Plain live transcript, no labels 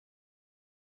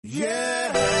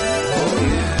Yeah. Oh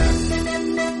yeah.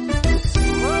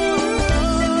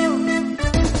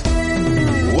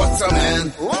 What's a man?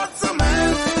 What's a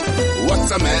man?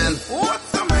 What's a man?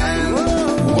 What's a man?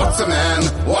 What's a man?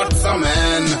 What's a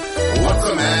man? What's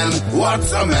a man?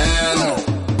 What's a man?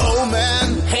 Oh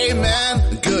man, hey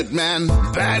man, good man,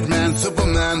 bad man,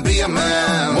 Superman, be a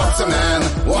man. What's a man?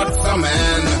 What's a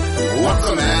man? What's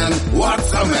a man?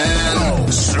 What's a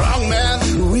man? Strong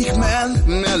man, weak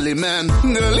man, nelly man,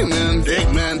 girly man,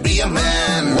 big man, be a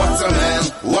man. What's a man?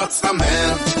 What's a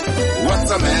man?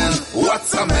 What's a man?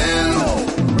 What's a man?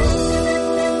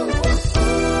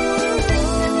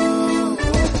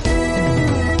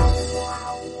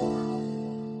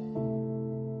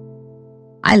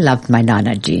 I loved my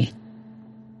Nana Ji.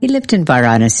 He lived in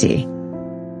Varanasi.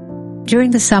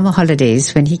 During the summer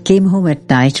holidays, when he came home at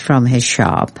night from his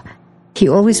shop, he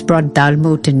always brought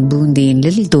dalmut and bundi in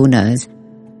little donas,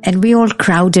 and we all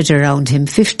crowded around him,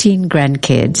 15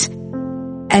 grandkids,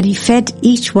 and he fed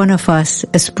each one of us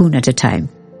a spoon at a time.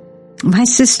 My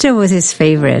sister was his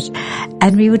favorite,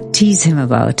 and we would tease him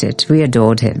about it. We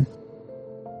adored him.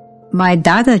 My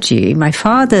Dadaji, my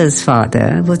father's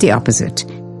father, was the opposite.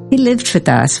 He lived with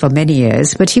us for many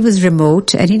years, but he was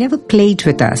remote and he never played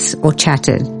with us or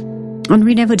chatted, and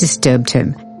we never disturbed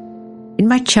him. In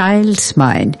my child's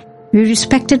mind, we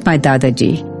respected my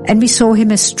Dadaji and we saw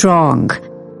him as strong,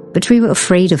 but we were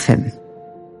afraid of him.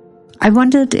 I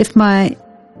wondered if my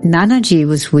Nanaji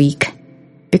was weak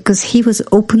because he was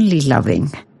openly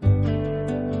loving.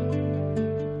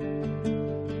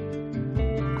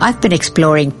 I've been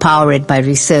exploring power in my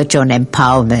research on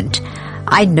empowerment.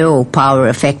 I know power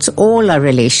affects all our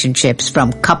relationships,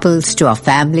 from couples to our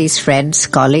families, friends,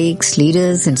 colleagues,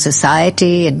 leaders in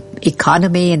society and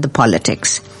economy and the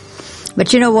politics.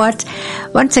 But you know what?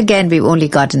 Once again, we've only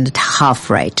gotten it half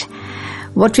right.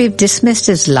 What we've dismissed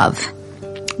is love,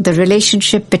 the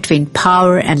relationship between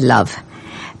power and love.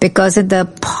 Because in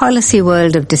the policy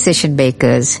world of decision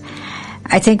makers,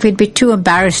 I think we'd be too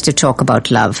embarrassed to talk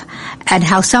about love and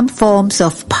how some forms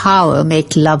of power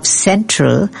make love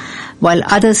central while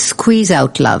others squeeze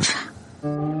out love.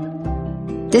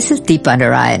 This is Deepa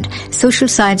Narayan, social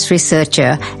science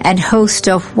researcher and host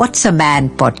of What's a Man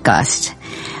podcast.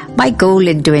 My goal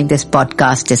in doing this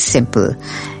podcast is simple: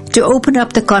 to open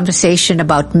up the conversation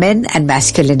about men and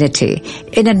masculinity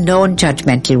in a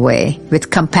non-judgmental way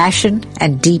with compassion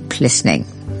and deep listening.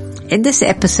 In this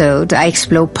episode, I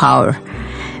explore power.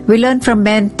 We learn from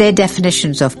men their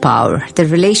definitions of power, the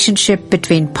relationship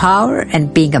between power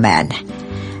and being a man.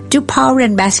 Do power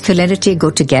and masculinity go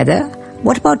together?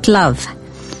 What about love?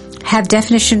 Have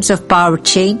definitions of power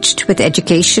changed with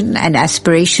education and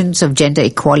aspirations of gender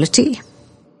equality?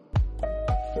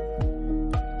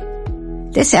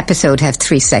 This episode has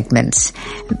 3 segments.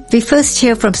 We first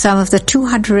hear from some of the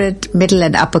 200 middle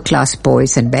and upper class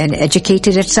boys and men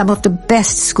educated at some of the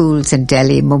best schools in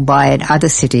Delhi, Mumbai and other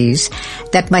cities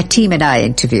that my team and I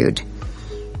interviewed.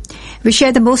 We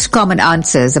share the most common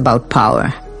answers about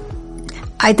power.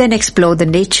 I then explore the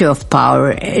nature of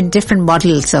power in different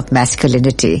models of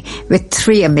masculinity with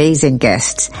 3 amazing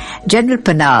guests. General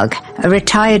Panag, a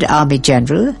retired army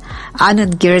general,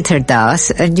 Anand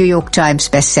Giridharadas, a New York Times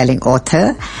Bestselling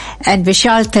author, and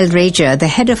Vishal Talreja, the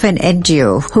head of an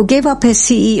NGO who gave up his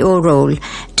CEO role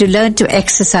to learn to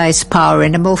exercise power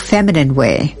in a more feminine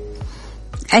way.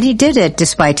 And he did it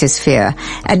despite his fear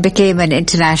and became an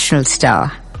international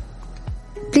star.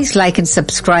 Please like and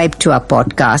subscribe to our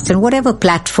podcast on whatever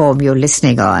platform you're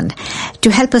listening on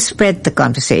to help us spread the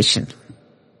conversation.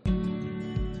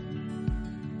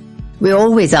 We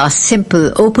always ask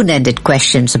simple, open-ended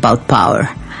questions about power.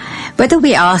 Whether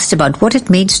we asked about what it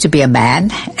means to be a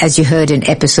man, as you heard in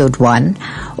episode 1,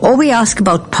 or we ask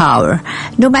about power,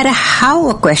 no matter how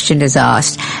a question is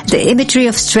asked, the imagery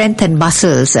of strength and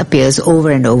muscles appears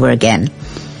over and over again.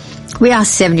 We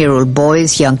ask 7-year-old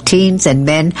boys, young teens and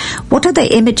men, what are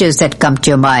the images that come to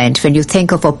your mind when you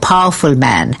think of a powerful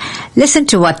man? Listen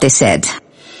to what they said.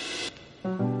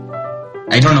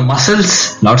 I don't know,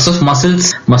 muscles, lots of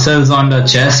muscles. Muscles on the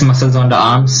chest, muscles on the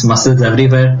arms, muscles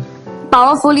everywhere.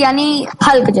 Powerful यानी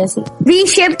Hulk जैसी.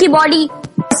 V-shaped की body,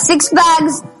 6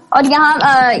 bags और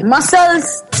यहाँ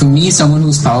muscles. For me, someone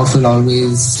who's powerful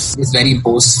always is very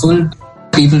boastful.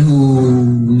 People who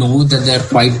know that they're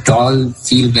quite tall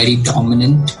feel very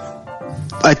dominant.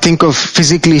 I think of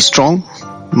physically strong,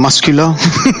 muscular.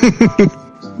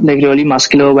 Like really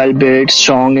muscular, well-built,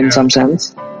 strong in some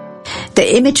sense.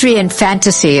 The imagery and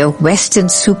fantasy of Western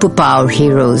superpower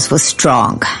heroes was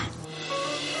strong.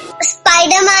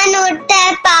 Spider-Man होता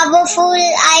है powerful,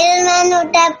 Iron Man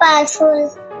होता है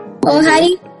powerful. Oh,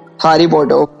 Harry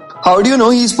Potter. How do you know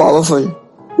he's powerful?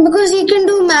 Because he can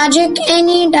do magic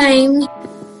anytime.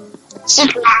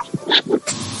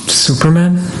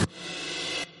 Superman?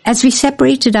 As we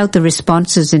separated out the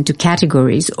responses into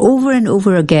categories over and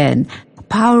over again,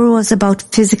 power was about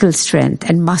physical strength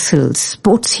and muscles,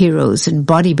 sports heroes and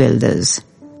bodybuilders.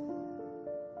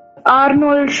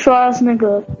 Arnold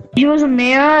Schwarzenegger. He was a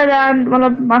mayor and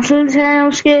muscles hain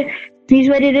uske. He's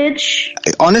very rich.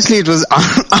 Honestly, it was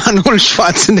Arnold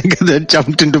Schwarzenegger that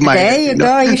jumped into my head. There you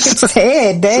go. You should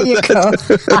say it. There you go.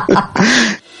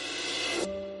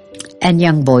 And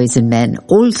young boys and men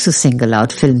also single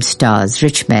out film stars,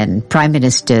 rich men, prime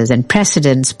ministers and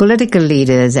presidents, political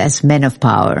leaders as men of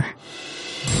power.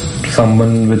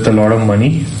 Someone with a lot of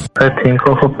money. I think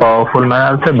of a powerful man,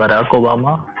 I'll say Barack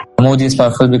Obama. Modi is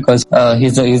powerful because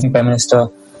he's the prime minister.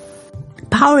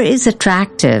 Power is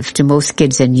attractive to most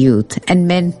kids and youth, and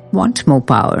men want more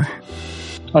power.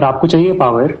 और आपको चाहिए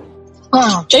power?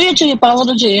 हाँ, चाहिए power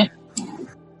तो चाहिए.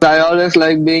 I always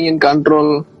like being in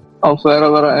control of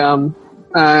wherever I am,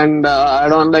 and I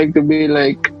don't like to be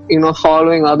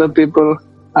following other people.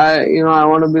 I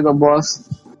want to be the boss.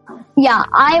 Yeah,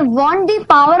 I want the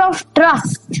power of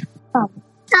trust. I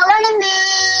want to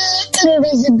make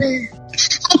invisible.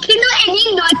 I can do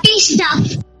any naughty stuff.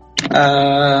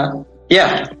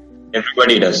 Yeah,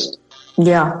 everybody does.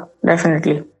 Yeah,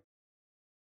 definitely.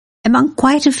 Among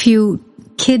quite a few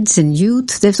kids and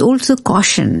youth, there's also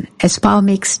caution as power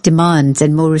makes demands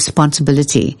and more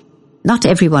responsibility. Not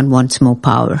everyone wants more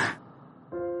power.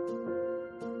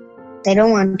 I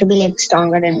don't want to be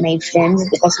stronger than my friends,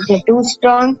 because if you're too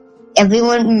strong,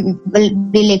 everyone will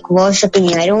be worshipping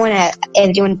you. I don't want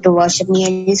everyone to worship me.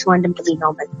 I just want them to be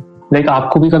normal.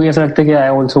 आपको भी कभी ऐसा लगता है कि I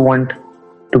also want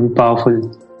to be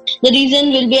powerful? The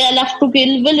reason will be I'll have to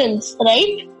kill villains,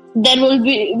 right? There will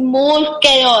be more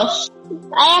chaos.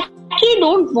 I actually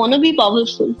don't want to be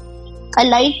powerful. I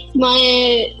like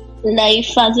my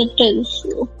life as it is.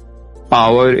 So.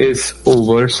 Power is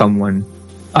over someone.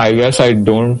 I guess I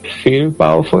don't feel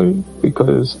powerful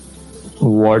because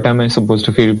what am I supposed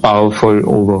to feel powerful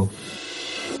over?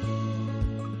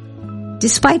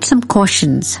 Despite some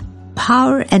cautions,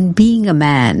 power and being a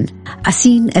man are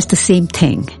seen as the same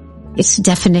thing. It's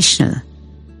definitional.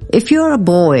 If you're a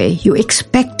boy, you're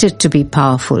expected to be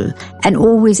powerful and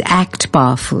always act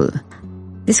powerful.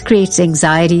 This creates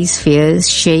anxieties, fears,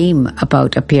 shame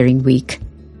about appearing weak.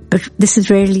 But this is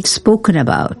rarely spoken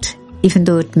about, even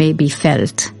though it may be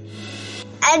felt.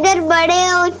 अगर बड़े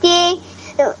होके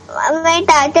मैं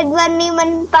ताकतवर नहीं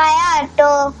बन पाया तो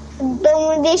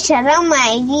मुझे शर्म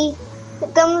आएगी,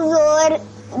 कमजोर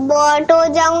बहुत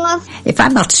हो जाऊंगा. If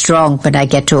I'm not strong when I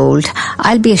get old,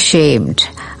 I'll be ashamed.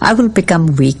 I will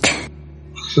become weak.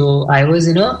 So I was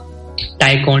in a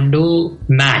taekwondo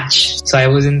match. So I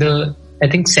was in the, I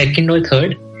think, second or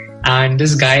third. And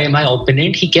this guy, my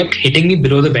opponent, he kept hitting me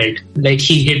below the belt.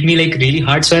 He hit me really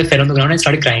hard, so I fell on the ground and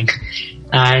started crying.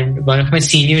 And one of my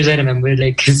seniors, I remember,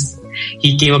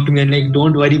 he came up to me and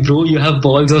don't worry bro, you have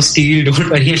balls of steel, don't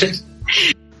worry.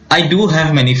 I do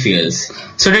have many fears.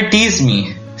 So they tease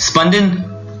me.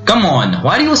 Spandin, come on,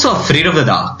 why are you so afraid of the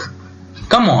dark?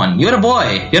 Come on, you're a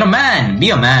boy, you're a man, be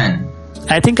a man.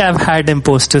 I think I've had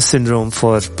imposter syndrome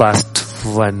for past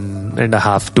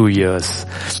 1.5, 2 years.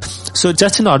 So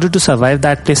just in order to survive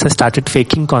that place, I started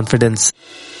faking confidence.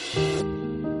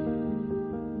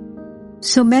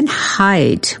 So men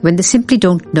hide when they simply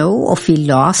don't know or feel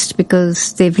lost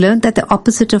because they've learned that the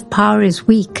opposite of power is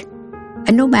weak.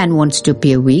 And no man wants to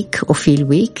appear weak or feel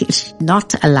weak. It's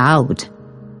not allowed.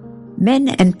 Men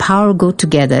and power go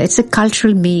together. It's a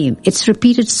cultural meme. It's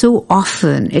repeated so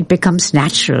often it becomes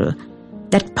natural.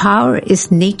 That power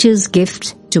is nature's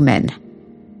gift to men.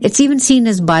 It's even seen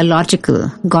as biological,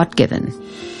 God-given.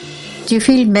 Do you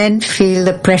feel men feel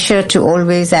the pressure to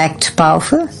always act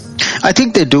powerful? I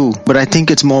think they do, but I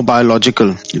think it's more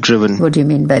biological driven. What do you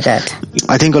mean by that?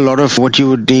 I think a lot of what you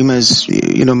would deem as,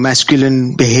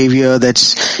 masculine behavior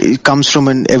it comes from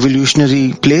an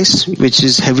evolutionary place, which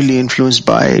is heavily influenced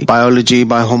by biology,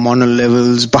 by hormonal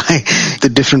levels, by the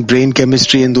different brain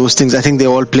chemistry and those things. I think they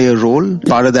all play a role.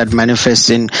 Part of that manifests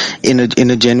in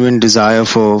a genuine desire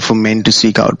for men to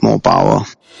seek out more power.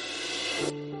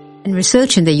 And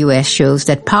research in the US shows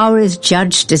that power is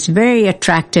judged as very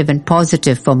attractive and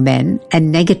positive for men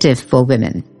and negative for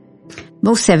women.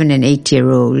 Most 7 and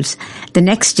 8-year-olds, the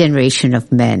next generation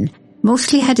of men,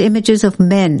 mostly had images of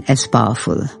men as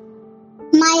powerful.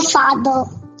 My father.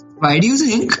 Why do you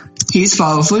think he's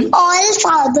powerful? All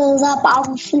fathers are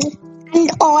powerful. And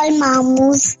all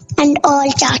mamus and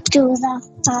all chachus are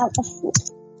powerful.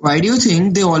 Why do you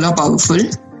think they all are powerful?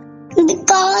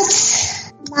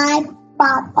 Because my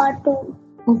Papa too.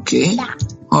 Okay. Yeah.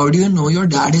 How do you know your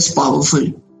dad is powerful?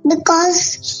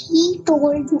 Because he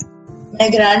told me. My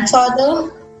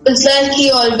grandfather, it's like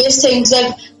he always thinks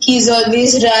that he's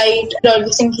always right. He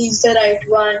always thinks he's the right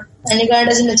one. And he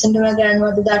doesn't listen to my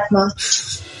grandmother that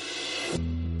much.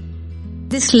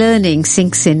 This learning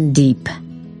sinks in deep.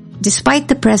 Despite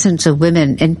the presence of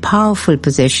women in powerful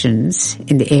positions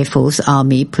in the Air Force,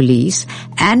 Army, police,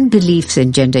 and beliefs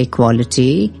in gender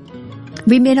equality,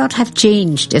 we may not have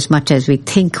changed as much as we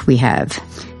think we have.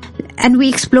 And we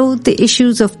explored the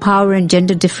issues of power and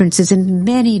gender differences in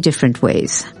many different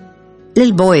ways.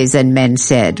 Little boys and men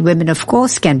said women of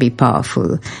course can be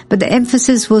powerful, but the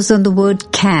emphasis was on the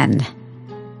word can.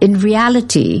 In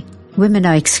reality, women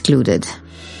are excluded.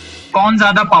 कौन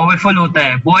ज़्यादा powerful होता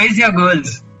है, boys या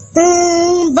girls?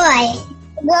 Boy.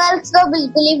 Girls तो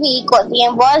बिल्कुल ही weak होती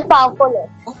हैं, बहुत powerful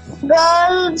होती हैं.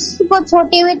 Girls को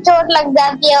छोटी भी चोट लग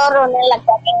जाती है और रोने लग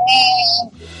जाती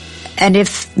हैं. And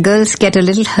if girls get a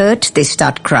little hurt, they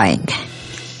start crying.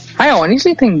 I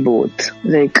honestly think both.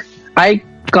 Like, I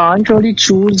can't really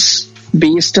choose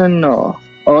based on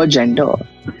a gender.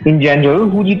 In general,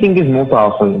 who do you think is more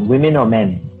powerful, women or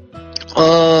men?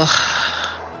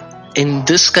 In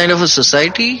this kind of a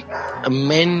society,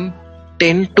 men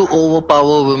tend to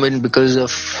overpower women because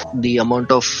of the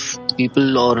amount of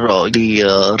people or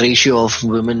the ratio of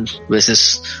women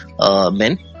versus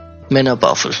men. Men are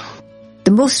powerful. The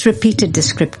most repeated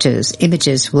descriptors,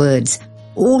 images, words,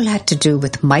 all had to do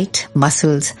with might,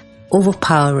 muscles,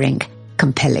 overpowering,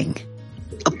 compelling.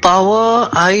 Power,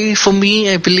 I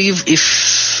believe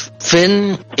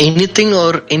when anything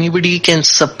or anybody can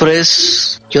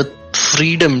suppress your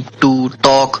freedom to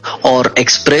talk or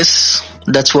express,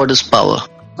 that's what is power.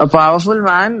 A powerful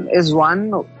man is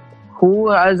one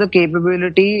who has the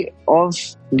capability of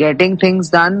getting things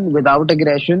done without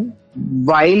aggression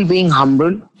while being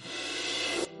humble.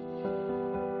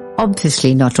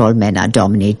 Obviously, not all men are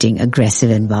dominating, aggressive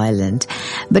and violent,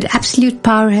 but absolute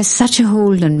power has such a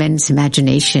hold on men's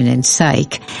imagination and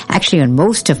psyche, actually on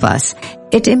most of us.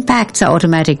 It impacts our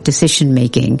automatic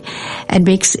decision-making and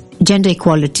makes gender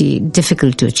equality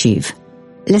difficult to achieve.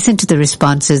 Listen to the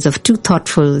responses of two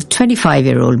thoughtful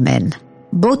 25-year-old men,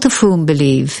 both of whom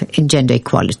believe in gender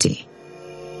equality.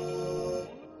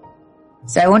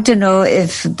 So I want to know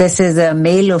if this is a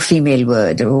male or female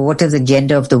word, or what is the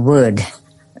gender of the word?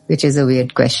 Which is a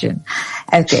weird question.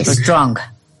 Okay, strong.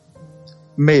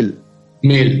 Male.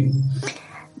 Male.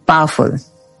 Powerful.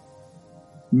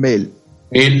 Male.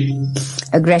 Male.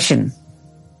 Aggression.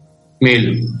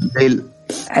 Male. Male.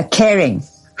 Caring.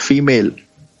 Female.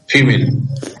 Female.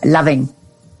 Loving.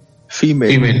 Female.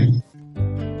 Female.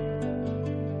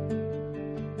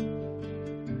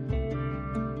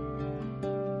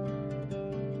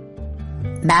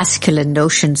 Masculine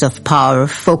notions of power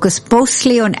focus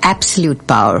mostly on absolute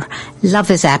power. Love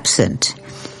is absent.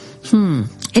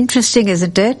 Interesting,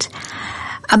 isn't it?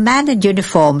 A man in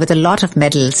uniform with a lot of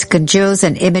medals conjures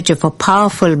an image of a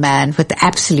powerful man with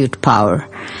absolute power.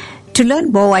 To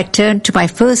learn more, I turned to my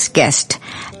first guest,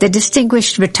 the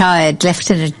distinguished retired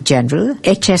Lieutenant General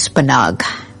H.S. Panag.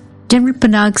 General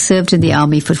Panag served in the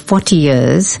Army for 40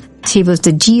 years. He was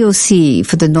the GOC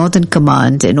for the Northern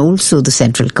Command and also the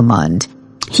Central Command.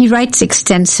 He writes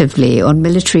extensively on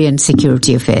military and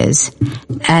security affairs.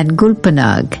 And Gul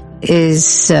Panag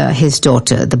is his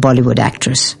daughter, the Bollywood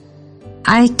actress.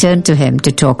 I turned to him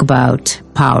to talk about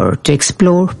power, to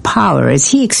explore power as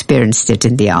he experienced it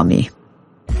in the army.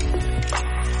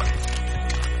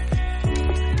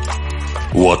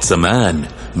 What's a Man?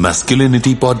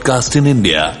 Masculinity podcast in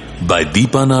India by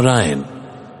Deepa Narayan.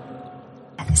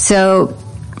 So,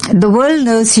 the world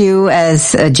knows you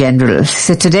as a general.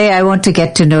 So today I want to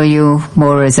get to know you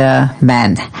more as a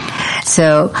man.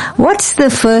 So, what's the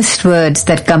first words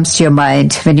that comes to your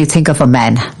mind when you think of a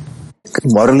man?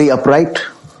 Morally upright.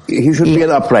 He should be an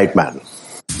upright man.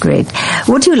 Great.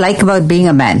 What do you like about being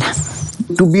a man?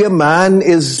 To be a man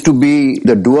is to be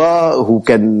the doer who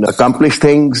can accomplish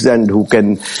things and who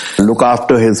can look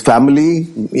after his family,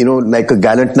 like a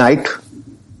gallant knight.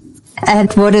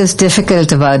 And what is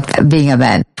difficult about being a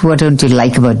man? What don't you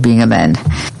like about being a man?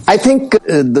 I think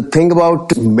the thing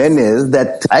about men is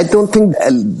that I don't think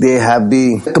they have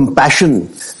the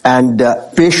compassion and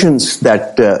patience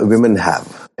that women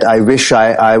have. I wish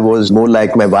I was more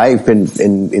like my wife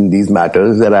in these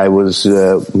matters, that I was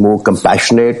more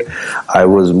compassionate, I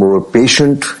was more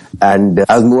patient, and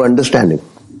I was more understanding.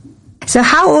 So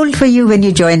how old were you when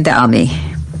you joined the army?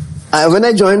 When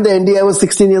I joined the ND, I was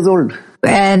 16 years old.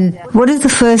 And what is the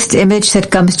first image that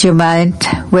comes to your mind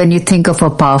when you think of a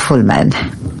powerful man?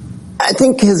 I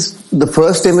think the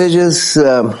first image is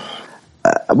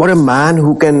about a man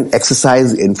who can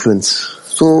exercise influence.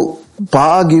 So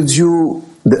power gives you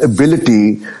the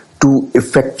ability to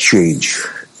effect change.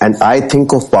 And I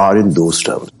think of power in those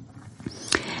terms.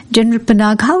 General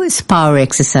Panag, how is power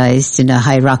exercised in a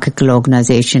hierarchical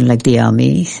organization like the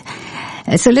army?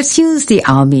 So let's use the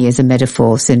army as a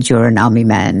metaphor since you're an army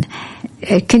man.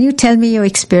 Can you tell me your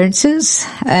experiences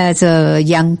as a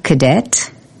young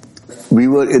cadet? We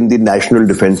were in the National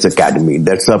Defense Academy.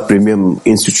 That's our premium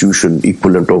institution,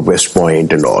 equivalent of West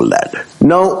Point and all that.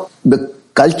 Now, the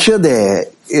culture there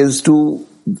is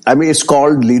it's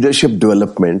called leadership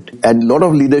development, and a lot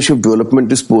of leadership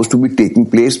development is supposed to be taking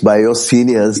place by your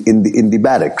seniors in the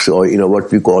barracks, or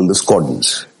what we call the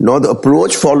squadrons. Now, the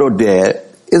approach followed there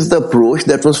is the approach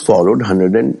that was followed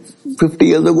 150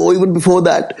 years ago, even before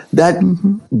that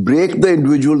break the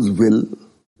individual's will,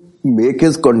 make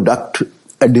his conduct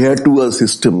adhere to a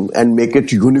system and make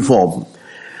it uniform,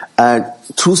 and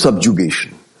through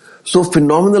subjugation. So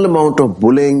phenomenal amount of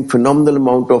bullying, phenomenal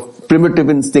amount of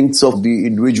primitive instincts of the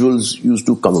individuals used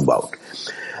to come about.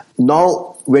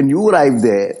 Now, when you arrive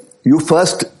there,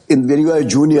 when you are a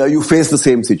junior, you face the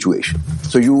same situation.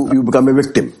 So you become a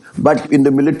victim. But in the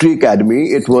military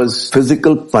academy, it was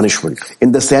physical punishment,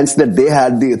 in the sense that they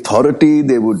had the authority,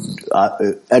 they would,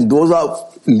 and those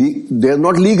they are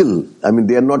not legal. I mean,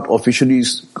 they are not officially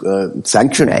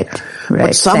sanctioned. Right.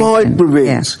 But somehow it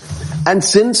prevails. Yeah. And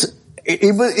since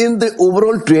even in the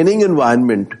overall training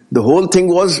environment, the whole thing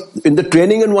was, in the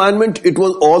training environment, it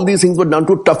was all these things were done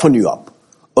to toughen you up.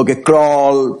 Okay,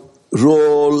 crawl,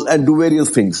 roll, and do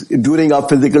various things during our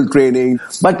physical training.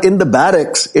 But in the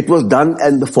barracks, it was done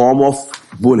in the form of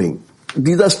bullying.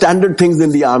 These are standard things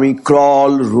in the army: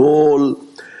 crawl, roll,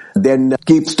 then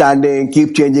keep standing,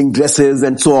 keep changing dresses,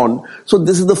 and so on. So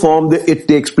this is the form that it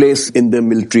takes place in the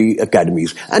military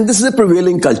academies. And this is a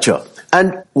prevailing culture.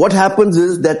 And what happens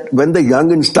is that when the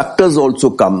young instructors also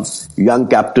come, young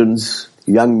captains,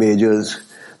 young majors,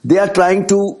 they are trying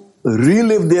to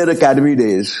relive their academy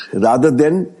days rather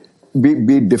than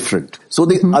be different. So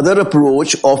the other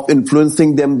approach of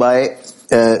influencing them by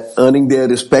earning their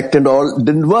respect and all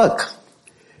didn't work.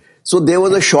 So there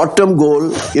was a short-term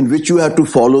goal in which you have to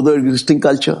follow the existing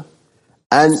culture.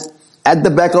 And at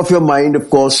the back of your mind, of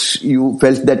course, you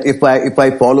felt that if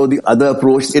I follow the other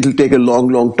approach, it'll take a long,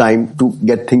 long time to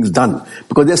get things done.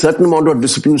 Because there's a certain amount of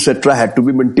discipline, etc., had to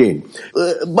be maintained.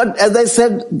 But as I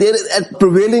said, there is a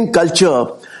prevailing culture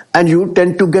and you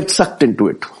tend to get sucked into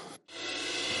it.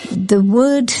 The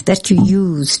word that you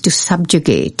use to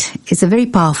subjugate is a very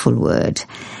powerful word.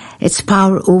 It's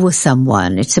power over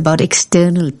someone. It's about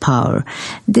external power.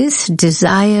 This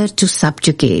desire to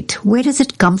subjugate, where does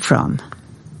it come from?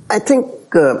 I think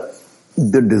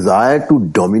the desire to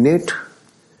dominate,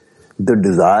 the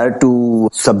desire to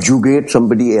subjugate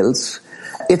somebody else,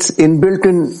 it's inbuilt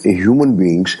in human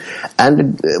beings.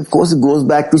 And of course it goes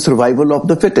back to survival of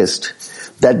the fittest.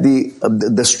 That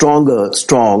the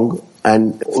strong,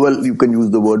 and well, you can use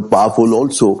the word powerful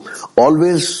also.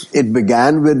 Always it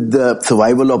began with the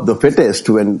survival of the fittest,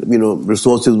 when,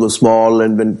 resources were small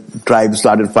and when tribes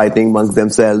started fighting amongst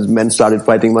themselves, men started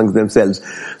fighting amongst themselves.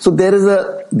 So there's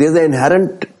an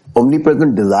inherent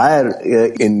omnipresent desire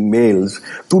in males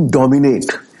to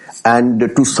dominate and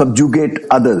to subjugate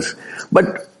others.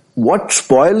 But what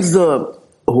spoils the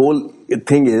whole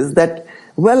thing is that,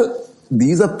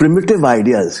 these are primitive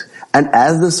ideas, and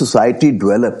as the society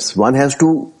develops, one has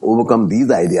to overcome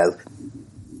these ideas.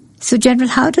 So, General,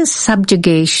 how does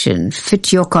subjugation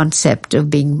fit your concept of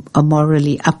being a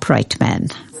morally upright man?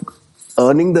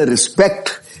 Earning the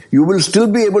respect, you will still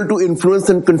be able to influence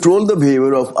and control the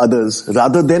behavior of others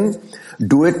rather than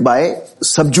do it by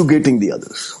subjugating the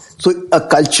others. So, a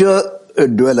culture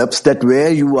develops that where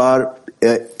you are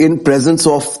in presence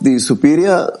of the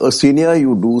superior or senior,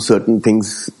 you do certain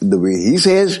things the way he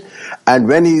says, and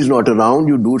when he is not around,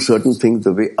 you do certain things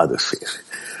the way others say.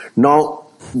 Now,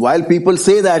 while people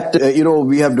say that,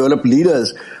 we have developed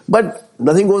leaders, but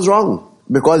nothing goes wrong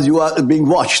because you are being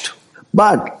watched.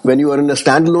 But when you are in a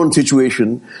standalone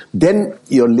situation, then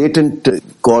your latent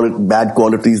bad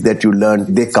qualities that you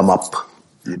learned, they come up.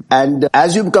 And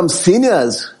as you become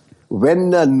seniors, when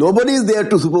nobody is there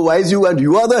to supervise you and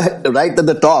you are right at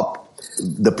the top,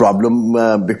 the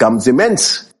problem becomes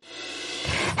immense.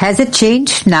 Has it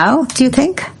changed now, do you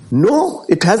think? No,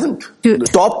 it hasn't.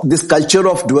 Stop this culture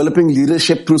of developing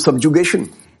leadership through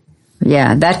subjugation.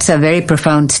 Yeah, that's a very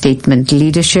profound statement.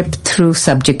 Leadership through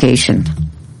subjugation.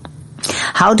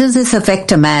 How does this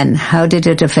affect a man? How did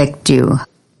it affect you?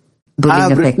 I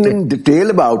have written in detail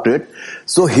about it.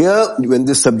 So here, when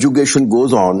this subjugation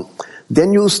goes on,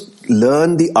 then you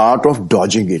learn the art of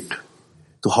dodging it.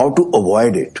 So how to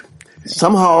avoid it.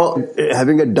 Somehow,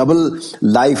 having a double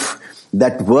life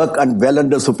that work and well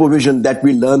under supervision that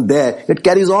we learn there, it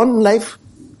carries on in life.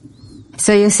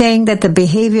 So you're saying that the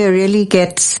behavior really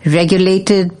gets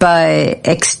regulated by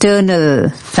external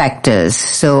factors.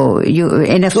 So you,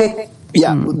 in effect...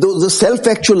 The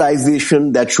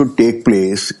self-actualization that should take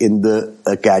place in the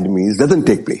academies doesn't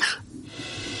take place.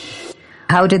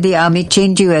 How did the army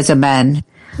change you as a man?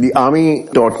 The army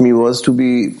taught me was to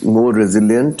be more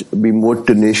resilient, be more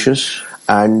tenacious,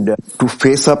 and to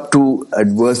face up to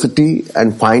adversity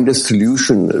and find a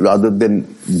solution rather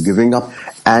than giving up.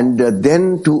 And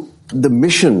then to the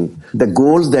mission, the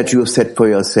goals that you have set for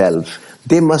yourself,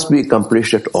 they must be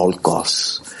accomplished at all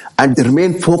costs and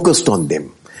remain focused on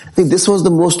them. I think this was the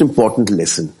most important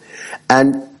lesson.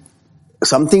 And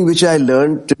something which I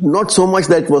learned, not so much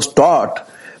that it was taught,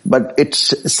 but it's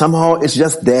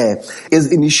just there,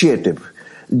 is initiative,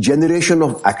 generation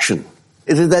of action.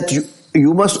 It is that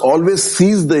you must always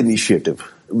seize the initiative.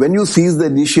 When you seize the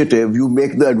initiative, you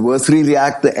make the adversary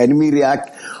react, the enemy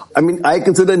react. I mean, I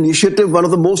consider initiative one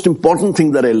of the most important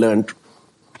things that I learned.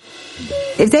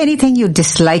 Is there anything you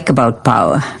dislike about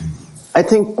power? I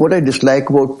think what I dislike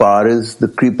about power is the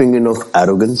creeping in of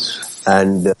arrogance,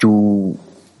 and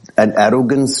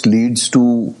arrogance leads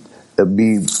to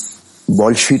be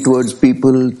bolshy towards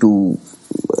people, to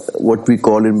what we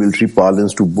call in military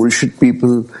parlance to bullshit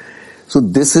people. So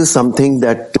this is something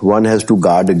that one has to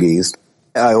guard against.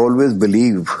 I always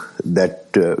believe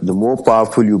that the more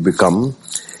powerful you become,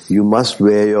 you must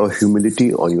wear your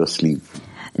humility on your sleeve.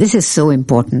 This is so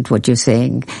important what you're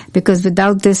saying, because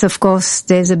without this, of course,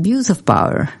 there's abuse of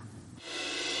power.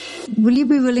 Will you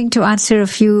be willing to answer a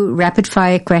few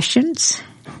rapid-fire questions?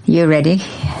 You ready?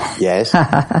 Yes.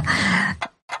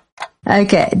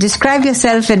 Okay. Describe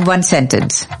yourself in one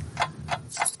sentence.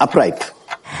 Upright.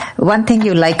 One thing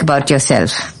you like about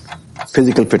yourself.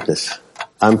 Physical fitness.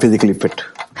 I'm physically fit.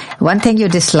 One thing you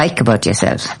dislike about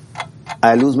yourself.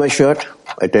 I lose my shirt.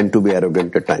 I tend to be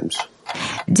arrogant at times.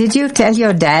 Did you tell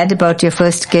your dad about your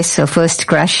first kiss or first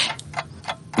crush?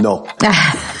 No.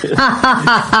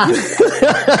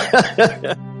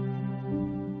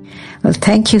 Well,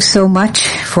 thank you so much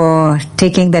for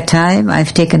taking the time.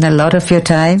 I've taken a lot of your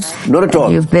time. Not at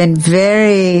all. You've been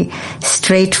very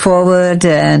straightforward,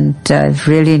 and I've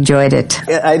really enjoyed it.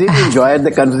 I really enjoyed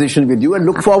the conversation with you and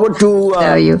look forward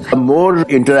to more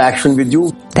interaction with you.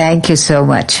 Thank you so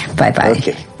much. Bye-bye.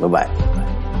 Okay. Bye-bye.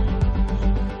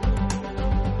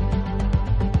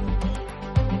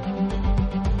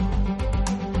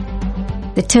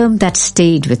 The term that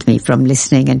stayed with me from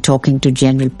listening and talking to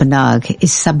General Panag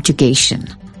is subjugation,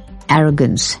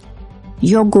 arrogance,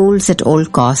 your goals at all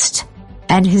cost,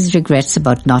 and his regrets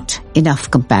about not enough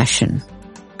compassion.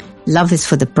 Love is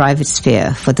for the private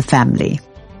sphere, for the family.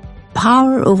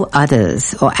 Power over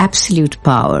others, or absolute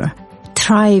power,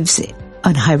 thrives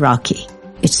on hierarchy.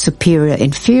 It's superior,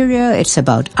 inferior, it's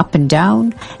about up and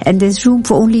down, and there's room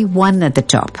for only one at the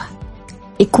top.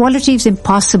 Equality is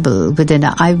impossible within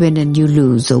an I win and you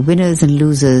lose, or winners and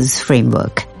losers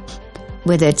framework,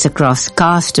 whether it's across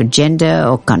caste or gender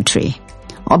or country.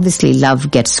 Obviously,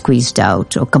 love gets squeezed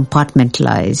out or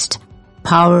compartmentalized.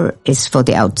 Power is for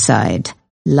the outside.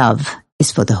 Love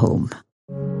is for the home.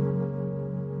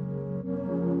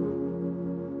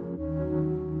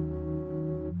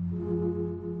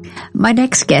 My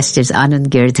next guest is Anand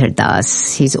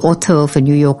Giridharadas. He's author of a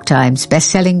New York Times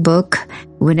Bestselling book,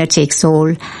 Winner Takes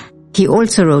All. He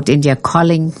also wrote India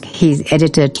Calling. He's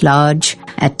editor-at-large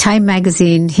at Time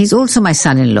magazine. He's also my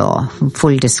son-in-law,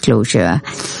 full disclosure,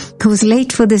 who was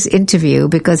late for this interview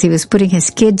because he was putting his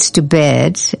kids to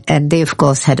bed, and they, of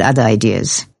course, had other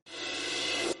ideas.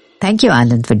 Thank you,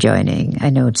 Anand, for joining.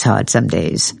 I know it's hard some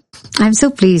days. I'm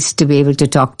so pleased to be able to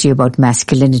talk to you about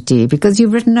masculinity, because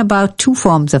you've written about two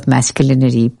forms of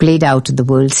masculinity played out on the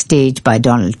world stage by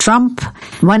Donald Trump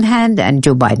on one hand and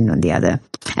Joe Biden on the other.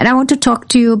 And I want to talk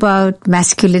to you about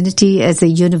masculinity as a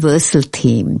universal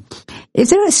theme. Is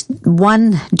there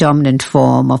one dominant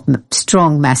form of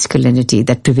strong masculinity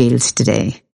that prevails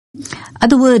today?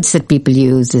 Other words that people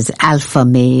use is alpha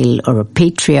male or a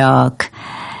patriarch,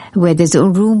 where there's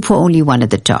room for only one at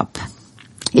the top.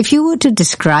 If you were to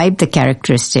describe the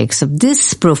characteristics of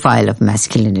this profile of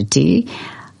masculinity,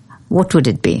 what would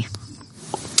it be?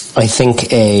 I think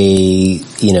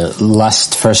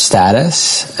lust for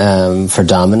status, for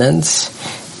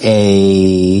dominance,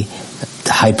 a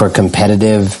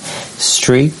hyper-competitive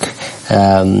streak,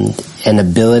 an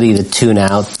ability to tune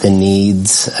out the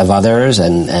needs of others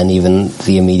and even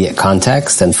the immediate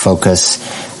context and focus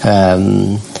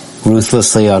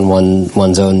ruthlessly on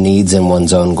one's own needs and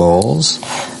one's own goals.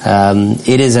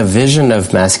 It is a vision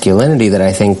of masculinity that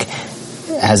I think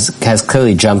has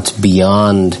clearly jumped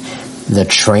beyond the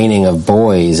training of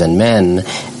boys and men,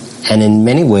 and in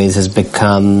many ways has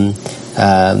become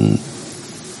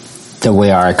the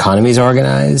way our economy is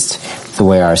organized, the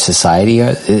way our society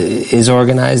is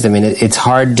organized. I mean, it's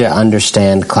hard to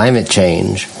understand climate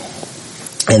change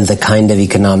and the kind of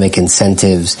economic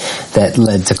incentives that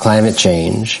led to climate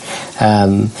change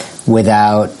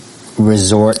without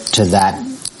resort to that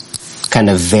kind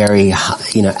of very,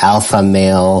 alpha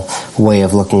male way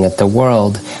of looking at the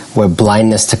world, where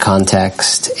blindness to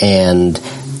context and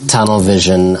tunnel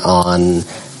vision on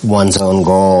one's own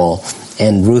goal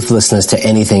and ruthlessness to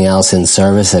anything else in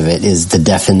service of it is the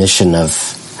definition of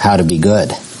how to be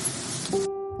good.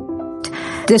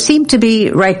 There seem to be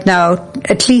right now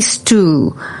at least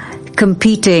two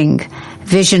competing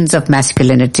visions of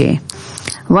masculinity.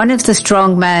 One is the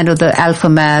strong man or the alpha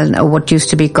man, or what used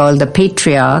to be called the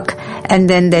patriarch, and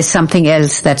then there's something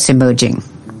else that's emerging.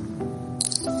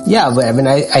 Yeah, but I mean,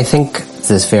 I think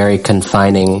this very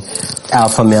confining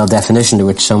alpha male definition to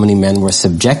which so many men were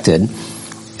subjected,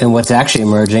 and what's actually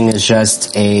emerging is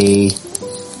just a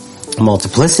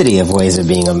multiplicity of ways of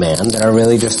being a man that are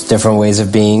really just different ways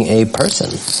of being a person.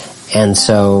 And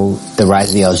so the rise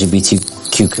of the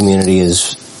LGBTQ community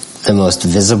is the most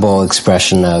visible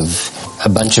expression of a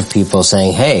bunch of people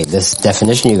saying, hey, this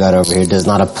definition you got over here does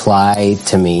not apply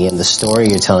to me, and the story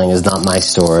you're telling is not my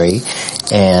story.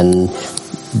 And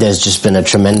there's just been a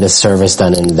tremendous service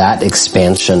done in that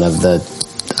expansion of the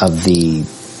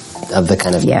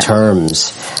kind of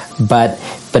terms. But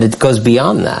it goes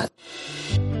beyond that.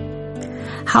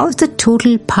 How is the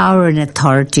total power and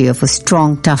authority of a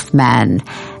strong, tough man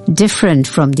different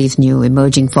from these new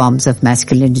emerging forms of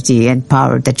masculinity and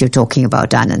power that you're talking about,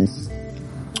 Anand?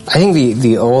 I think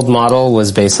the old model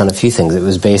was based on a few things. It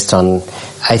was based on,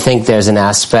 I think there's an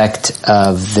aspect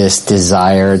of this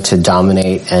desire to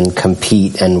dominate and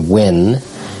compete and win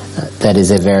that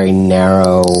is a very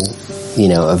narrow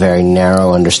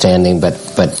understanding,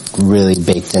 but really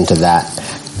baked into that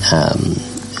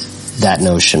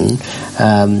notion.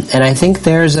 And I think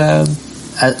there's a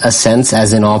sense,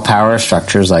 as in all power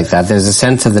structures like that, there's a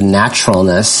sense of the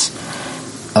naturalness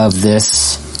of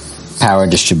this power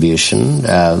distribution.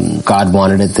 God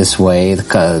wanted it this way.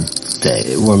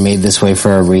 We're made this way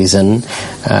for a reason.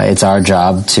 It's our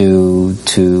job to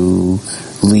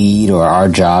lead, or our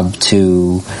job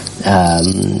to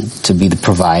be the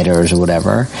providers or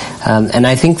whatever. And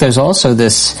I think there's also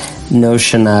this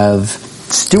notion of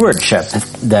stewardship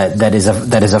that is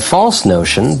a false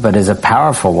notion, but is a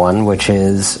powerful one, which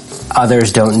is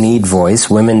others don't need voice,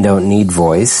 women don't need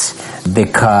voice,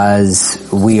 because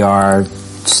we are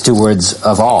stewards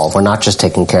of all. We're not just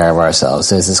taking care of ourselves.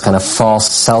 There's this kind of false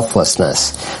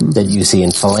selflessness that you see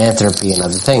in philanthropy and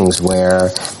other things, where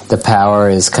the power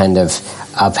is kind of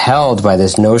upheld by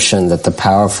this notion that the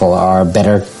powerful are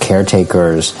better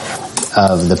caretakers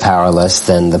of the powerless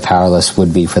than the powerless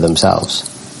would be for themselves.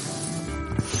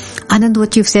 Anand,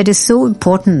 what you've said is so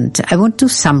important. I want to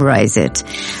summarize it.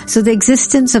 So the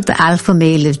existence of the alpha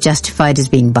male is justified as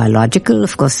being biological.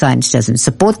 Of course, science doesn't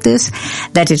support this.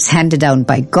 That it's handed down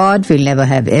by God. We'll never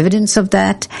have evidence of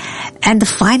that. And the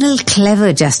final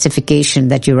clever justification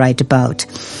that you write about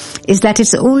is that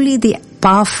it's only the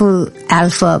powerful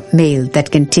alpha male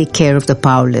that can take care of the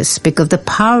powerless, because the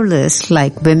powerless,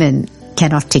 like women,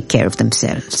 cannot take care of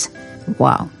themselves.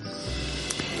 Wow.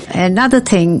 Another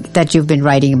thing that you've been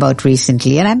writing about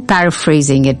recently, and I'm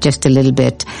paraphrasing it just a little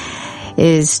bit,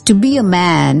 is to be a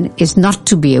man is not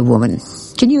to be a woman.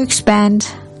 Can you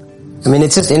expand? I mean,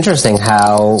 it's just interesting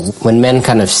how when men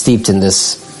kind of steeped in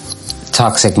this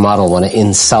toxic model want to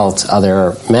insult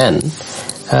other men,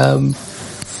 some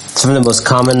of the most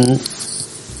common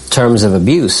terms of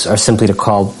abuse are simply to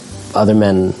call other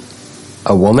men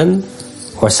a woman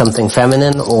or something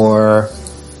feminine or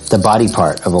the body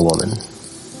part of a woman.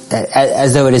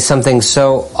 As though it is something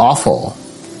so awful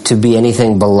to be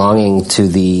anything belonging to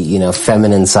the,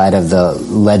 feminine side of the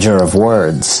ledger of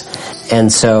words. And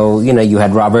so, you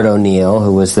had Robert O'Neill,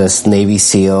 who was this Navy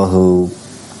SEAL who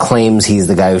claims he's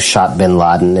the guy who shot bin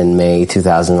Laden in May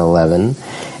 2011.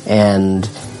 And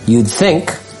you'd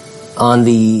think on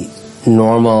the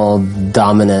normal,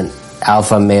 dominant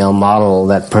alpha male model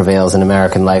that prevails in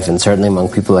American life, and certainly among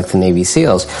people like the Navy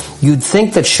SEALs, you'd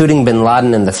think that shooting bin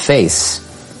Laden in the face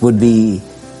would be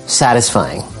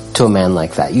satisfying to a man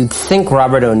like that. You'd think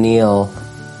Robert O'Neill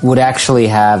would actually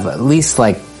have at least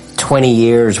 20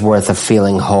 years worth of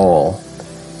feeling whole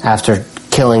after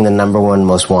killing the number one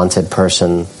most wanted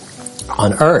person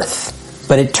on earth.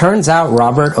 But it turns out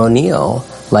Robert O'Neill,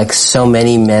 like so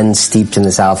many men steeped in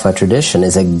this alpha tradition,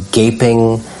 is a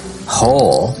gaping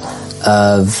hole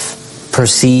of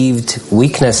perceived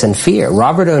weakness and fear.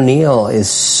 Robert O'Neill is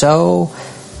so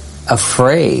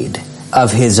afraid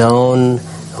of his own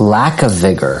lack of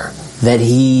vigor that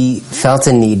he felt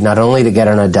a need not only to get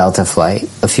on a Delta flight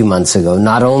a few months ago,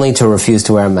 not only to refuse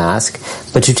to wear a mask,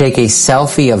 but to take a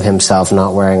selfie of himself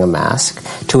not wearing a mask,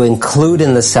 to include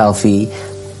in the selfie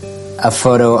a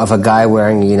photo of a guy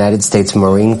wearing a United States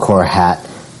Marine Corps hat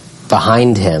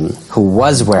behind him who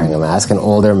was wearing a mask, an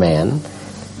older man,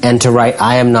 and to write,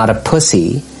 "I am not a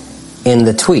pussy," in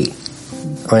the tweet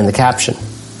or in the caption.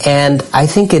 And I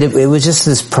think it was just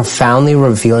this profoundly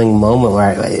revealing moment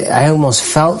where I almost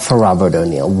felt for Robert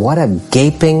O'Neill. What a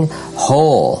gaping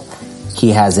hole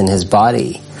he has in his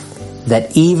body,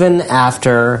 that even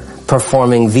after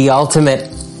performing the ultimate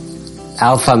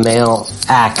alpha male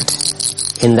act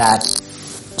in that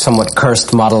somewhat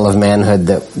cursed model of manhood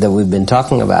that we've been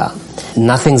talking about,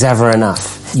 nothing's ever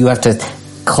enough. You have to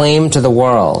claim to the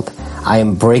world, I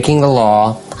am breaking the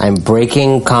law, I'm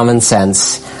breaking common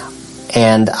sense,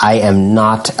 and I am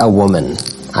not a woman.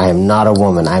 I am not a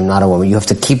woman. I'm not a woman. You have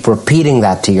to keep repeating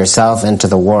that to yourself and to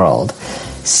the world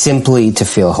simply to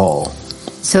feel whole.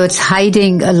 So it's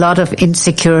hiding a lot of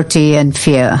insecurity and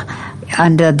fear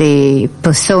under the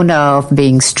persona of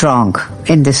being strong,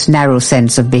 in this narrow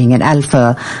sense of being an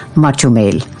alpha macho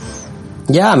male.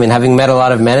 Yeah, I mean, having met a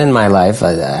lot of men in my life,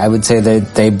 I would say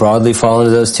that they broadly fall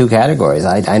into those two categories.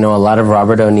 I know a lot of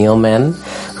Robert O'Neill men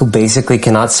who basically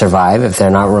cannot survive if they're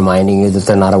not reminding you that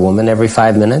they're not a woman every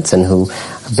 5 minutes, and who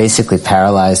are basically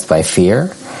paralyzed by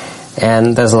fear.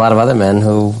 And there's a lot of other men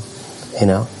who,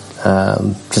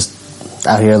 just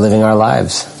out here living our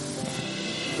lives.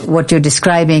 What you're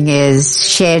describing is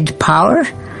shared power,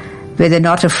 where they're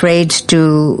not afraid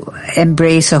to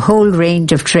embrace a whole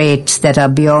range of traits that are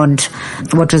beyond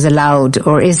what was allowed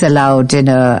or is allowed in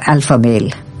a alpha male.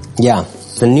 Yeah.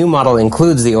 The new model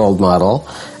includes the old model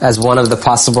as one of the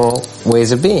possible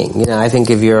ways of being. I think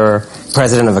if you're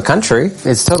president of a country,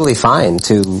 it's totally fine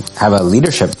to have a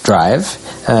leadership drive.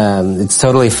 It's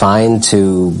totally fine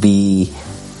to be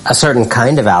a certain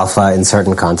kind of alpha in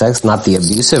certain contexts, not the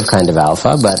abusive kind of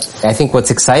alpha, but I think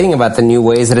what's exciting about the new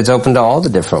way is that it's open to all the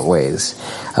different ways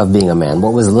of being a man.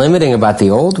 What was limiting about the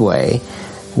old way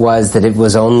was that it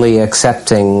was only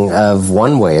accepting of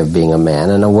one way of being a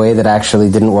man, and a way that actually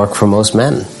didn't work for most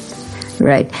men.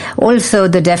 Right. Also,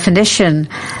 the definition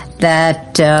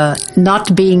that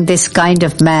not being this kind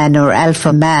of man or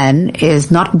alpha man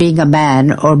is not being a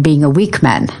man or being a weak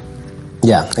man.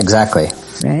 Yeah, exactly.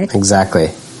 Right? Exactly.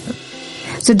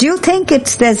 So do you think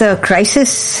there's a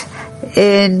crisis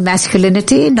in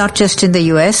masculinity, not just in the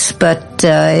US, but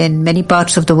in many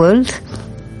parts of the world?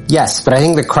 Yes, but I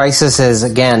think the crisis is,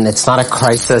 again, it's not a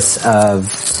crisis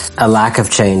of a lack of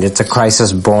change. It's a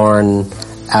crisis born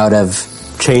out of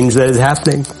change that is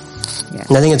happening. Yeah.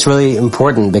 And I think it's really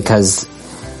important because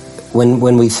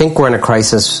when we think we're in a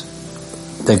crisis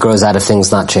that grows out of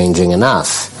things not changing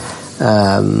enough,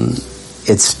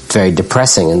 it's very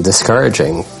depressing and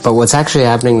discouraging. But what's actually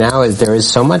happening now is there is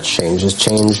so much change. There's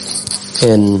change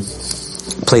in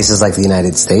places like the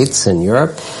United States and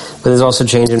Europe, but there's also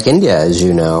change in India, as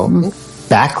you know. Mm-hmm.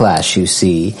 Backlash, you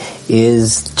see,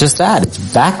 is just that. It's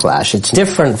backlash. It's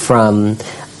different from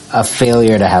a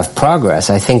failure to have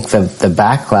progress. I think the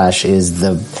backlash is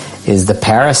the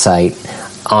parasite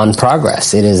on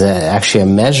progress. It is actually a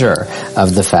measure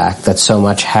of the fact that so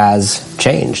much has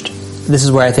changed. This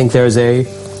is where I think there's a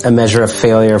measure of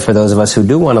failure for those of us who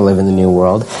do want to live in the new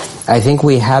world. I think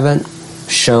we haven't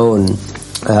shown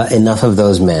enough of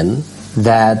those men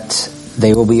that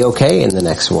they will be okay in the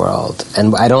next world.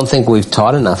 And I don't think we've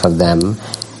taught enough of them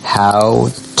how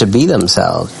to be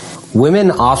themselves.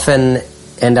 Women often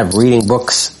end up reading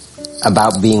books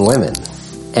about being women.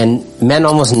 And men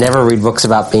almost never read books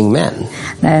about being men.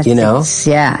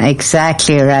 Yeah,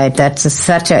 exactly right. That's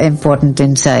such an important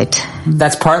insight.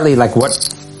 That's partly like what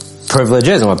privilege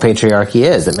is and what patriarchy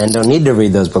is, that men don't need to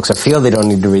read those books or feel they don't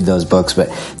need to read those books. But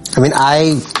I mean,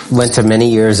 I went to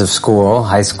many years of school,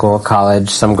 high school, college,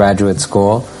 some graduate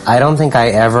school. I don't think I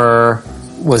ever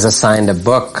was assigned a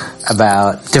book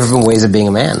about different ways of being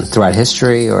a man throughout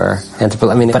history or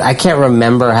anthropology. But I can't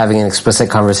remember having an explicit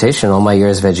conversation all my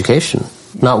years of education.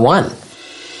 Not one.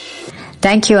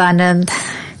 Thank you, Anand.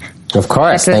 Of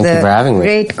course. Thank you for having me.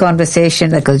 Great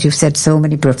conversation because you've said so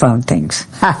many profound things.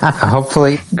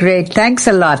 Hopefully. Great. Thanks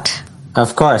a lot.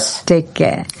 Of course. Take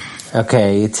care.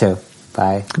 Okay, you too.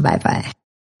 Bye. Bye-bye.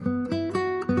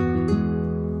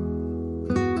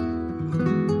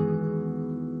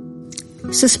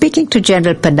 So speaking to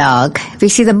General Panag, we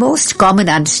see the most common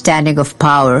understanding of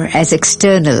power as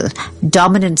external,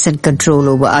 dominance and control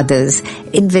over others,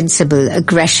 invincible,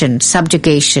 aggression,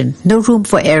 subjugation, no room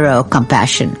for error or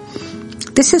compassion.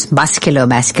 This is muscular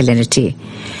masculinity.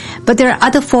 But there are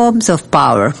other forms of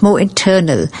power, more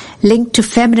internal, linked to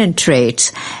feminine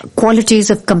traits, qualities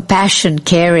of compassion,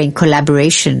 caring,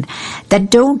 collaboration,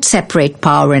 that don't separate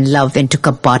power and love into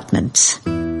compartments.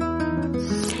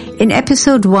 In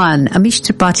episode 1, Amish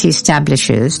Tripathi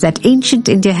establishes that ancient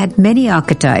India had many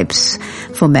archetypes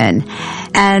for men,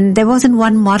 and there wasn't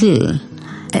one model.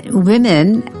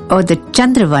 Women are the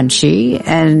Chandravanshi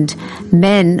and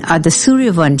men are the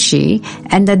Suryavanshi,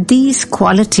 and that these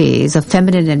qualities of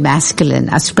feminine and masculine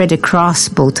are spread across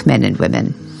both men and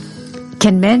women.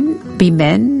 Can men be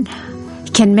men?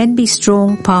 Can men be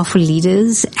strong, powerful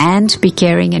leaders and be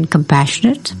caring and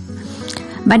compassionate?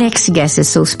 My next guest is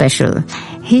so special.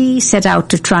 He set out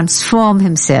to transform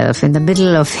himself in the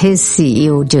middle of his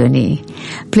CEO journey.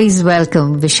 Please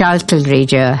welcome Vishal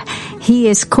Talreja. He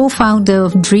is co-founder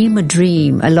of Dream a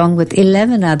Dream along with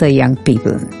 11 other young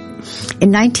people.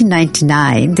 In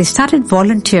 1999, they started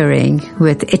volunteering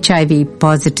with HIV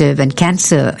positive and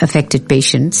cancer affected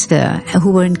patients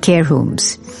who were in care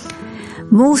homes.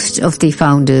 Most of the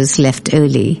founders left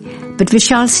early, but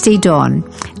Vishal stayed on.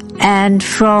 And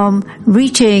from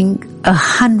reaching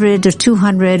 100 or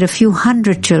 200, a few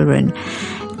hundred children,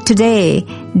 today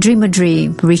Dream a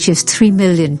Dream reaches 3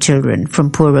 million children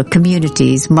from poorer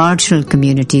communities, marginal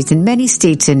communities in many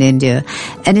states in India,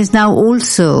 and is now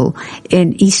also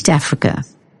in East Africa.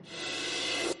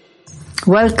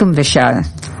 Welcome, Vishal.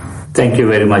 Thank you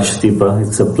very much, Deepa.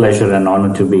 It's a pleasure and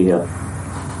honor to be here.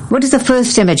 What is the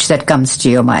first image that comes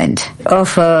to your mind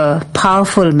of a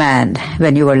powerful man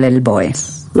when you were a little boy?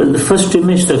 Well, the first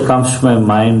image that comes to my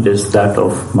mind is that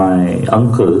of my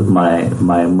uncle,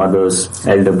 my mother's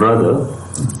elder brother.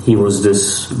 He was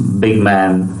this big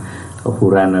man who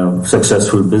ran a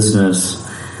successful business,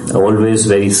 always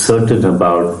very certain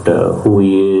about who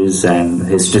he is and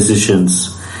his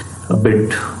decisions, a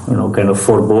bit, kind of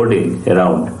foreboding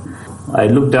around. I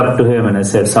looked up to him and I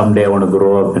said, someday I want to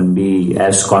grow up and be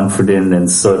as confident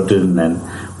and certain and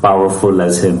powerful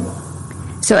as him.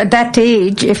 So at that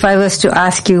age, if I was to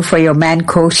ask you for your man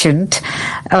quotient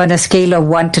on a scale of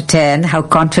 1 to 10, how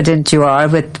confident you are,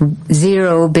 with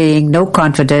 0 being no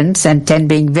confidence and 10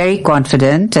 being very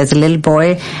confident as a little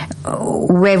boy,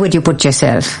 where would you put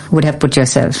yourself, would have put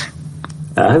yourself?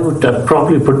 I would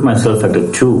probably put myself at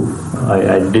a 2.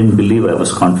 I didn't believe I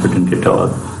was confident at all.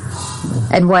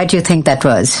 And why do you think that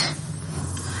was?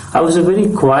 I was a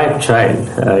very quiet child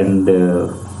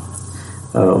and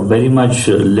very much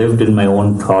lived in my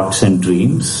own thoughts and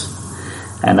dreams,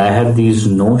 and I had these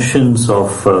notions of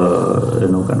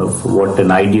kind of what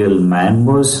an ideal man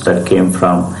was, that came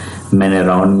from men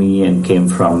around me and came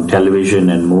from television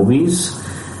and movies,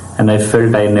 and I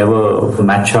felt I never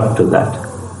match up to that.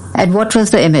 And what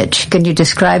was the image? Can you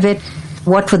describe it?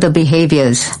 What were the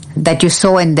behaviors that you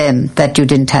saw in them that you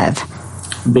didn't have?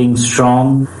 Being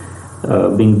strong,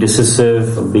 being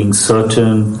decisive, being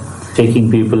certain,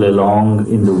 taking people along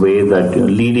in the way that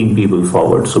leading people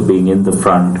forward, so being in the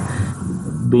front,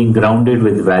 being grounded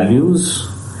with values,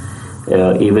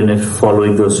 even if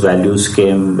following those values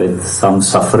came with some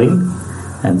suffering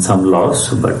and some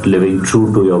loss, but living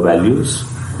true to your values.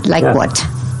 Like what?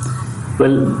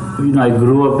 Well, I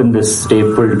grew up in this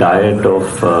staple diet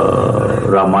of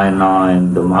Ramayana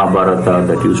and the Mahabharata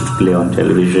that used to play on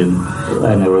television,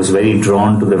 and I was very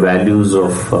drawn to the values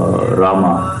of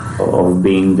Rama, of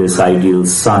being this ideal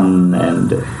son and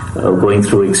going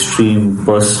through extreme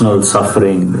personal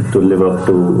suffering to live up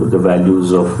to the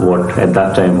values of what at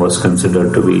that time was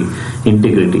considered to be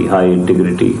integrity, high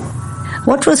integrity.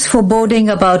 What was foreboding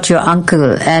about your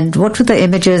uncle, and what were the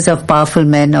images of powerful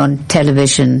men on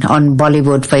television, on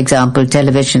Bollywood, for example,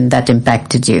 television, that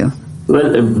impacted you?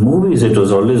 Well, in movies, it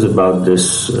was always about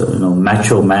this,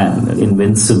 macho man,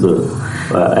 invincible.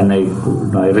 And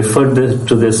I referred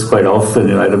to this quite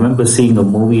often. I remember seeing a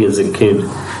movie as a kid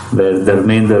where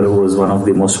Dharmendra, who was one of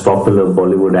the most popular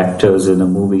Bollywood actors in a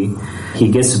movie,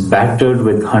 he gets battered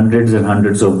with hundreds and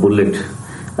hundreds of bullets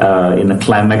in a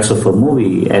climax of a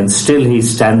movie, and still he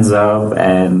stands up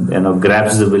and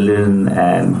grabs the villain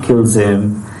and kills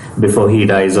him before he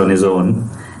dies on his own.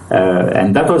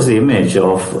 And that was the image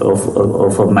of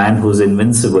a man who's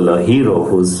invincible, a hero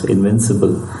who's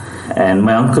invincible. And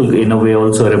my uncle, in a way,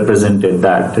 also represented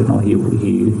that.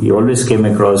 He always came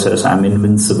across as, I'm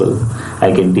invincible.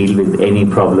 I can deal with any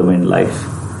problem in life.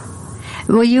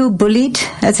 Were you bullied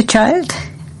as a child?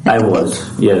 I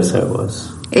was. Yes, I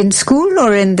was. In school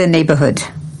or in the neighborhood?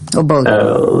 Or both?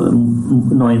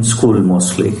 No, in school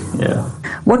mostly, yeah.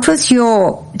 What was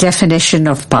your definition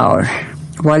of power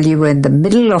while you were in the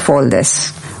middle of all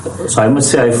this? So I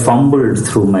must say I fumbled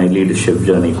through my leadership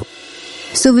journey.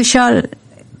 So Vishal,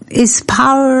 is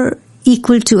power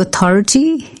equal to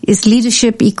authority? Is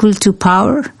leadership equal to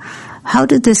power? How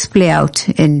did this play out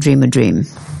in Dream a Dream?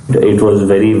 It was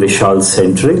very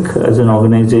Vishal-centric as an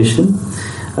organization.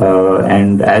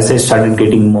 And as I started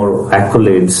getting more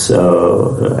accolades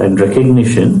and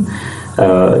recognition,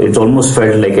 it almost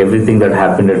felt like everything that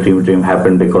happened at Dream a Dream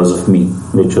happened because of me,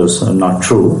 which was not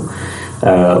true.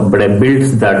 But I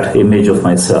built that image of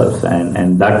myself,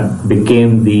 and that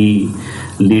became the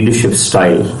leadership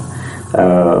style,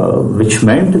 which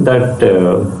meant that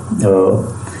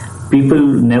people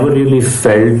never really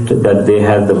felt that they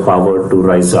had the power to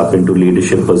rise up into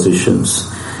leadership positions.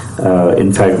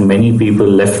 In fact, many people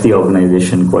left the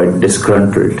organization quite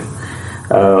disgruntled.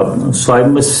 So I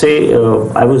must say,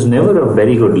 I was never a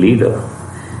very good leader.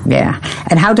 Yeah.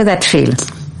 And how did that feel?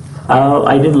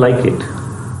 I didn't like it.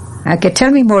 Okay, tell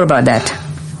me more about that.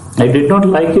 I did not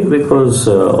like it because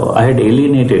I had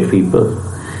alienated people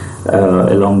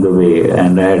along the way,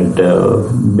 and I had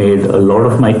made a lot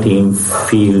of my team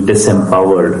feel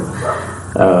disempowered,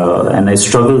 and I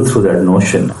struggled through that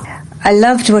notion. I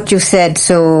loved what you said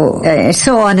so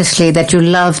honestly, that you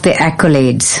love the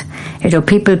accolades.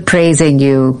 People praising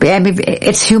you. I mean,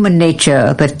 it's human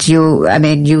nature, but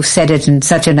you said it in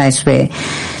such a nice way.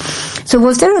 So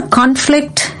was there a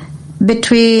conflict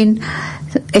between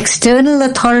external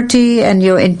authority and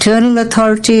your internal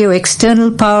authority, or external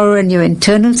power and your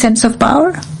internal sense of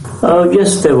power?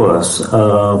 Yes, there was.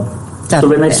 So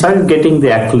when I started getting the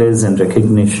accolades and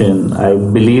recognition, I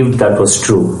believed that was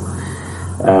true.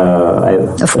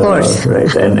 Of course.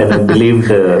 Right. And I believed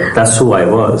that's who I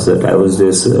was, that I was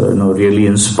this really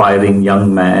inspiring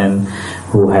young man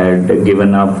who had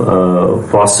given up a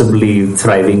possibly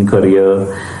thriving career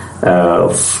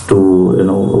to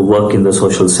work in the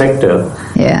social sector.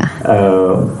 Yeah.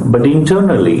 But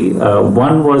internally,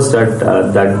 one was that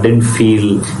that didn't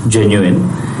feel genuine,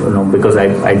 because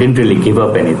I didn't really give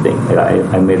up anything.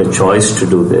 I made a choice to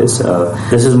do this.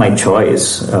 This is my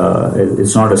choice.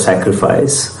 It's not a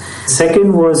sacrifice.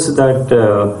 Second was that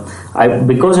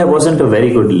because I wasn't a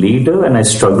very good leader, and I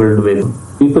struggled with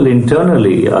people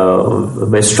internally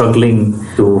were struggling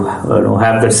to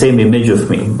have the same image of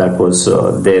me that was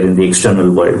there in the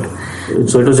external world.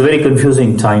 So it was a very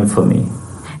confusing time for me.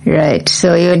 Right.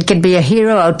 So you can be a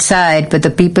hero outside, but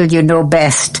the people you know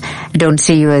best don't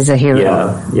see you as a hero.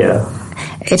 Yeah.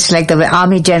 It's like the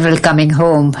army general coming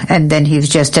home, and then he's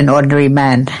just an ordinary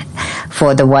man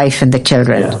for the wife and the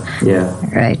children. Yeah.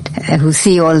 Right. Who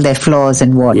see all their flaws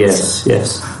and warts.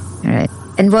 Yes. Right.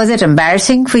 And was it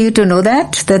embarrassing for you to know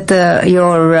that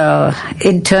your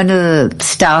internal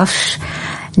staff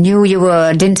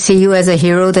didn't see you as a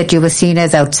hero, that you were seen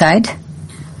as outside?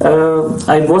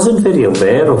 I wasn't very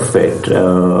aware of it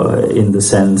in the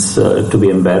sense to be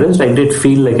embarrassed. I did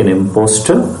feel like an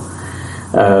imposter.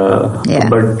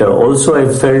 But also I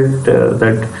felt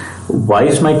that why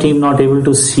is my team not able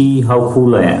to see how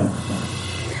cool I am?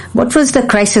 What was the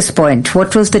crisis point?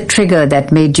 What was the trigger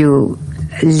that made you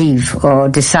leave or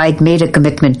made a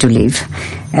commitment to leave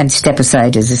and step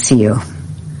aside as a CEO?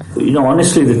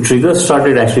 Honestly, the trigger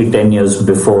started actually 10 years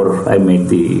before I made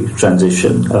the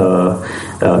transition.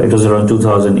 It was around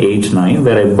 2008-9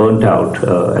 where I burnt out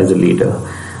as a leader.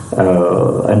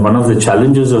 And one of the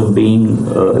challenges of being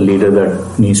a leader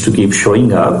that needs to keep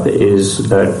showing up is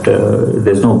that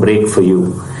there's no break for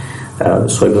you.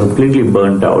 So I completely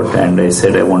burnt out, and I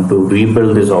said I want to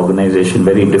rebuild this organization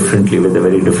very differently, with a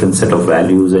very different set of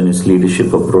values and its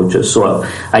leadership approaches. So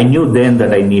I knew then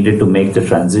that I needed to make the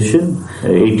transition.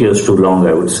 8 years too long,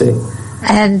 I would say.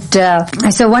 And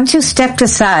so once you stepped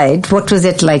aside, what was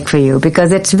it like for you?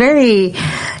 Because it's very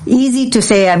easy to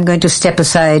say, I'm going to step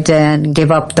aside and give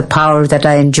up the power that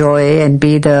I enjoy and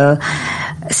be the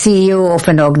CEO of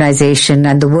an organization,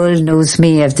 and the world knows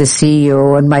me as the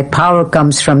CEO, and my power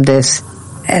comes from this.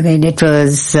 I mean, it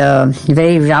was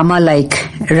very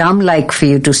Ram-like for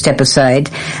you to step aside.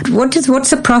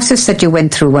 What's the process that you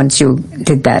went through once you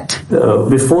did that?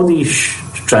 Before the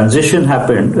transition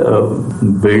happened,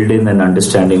 build in an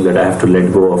understanding that I have to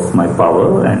let go of my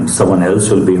power and someone else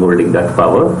will be holding that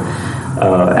power.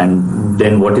 And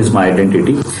then what is my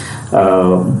identity?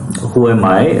 Who am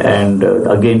I? And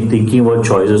again, thinking about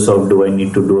choices of, do I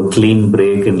need to do a clean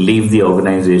break and leave the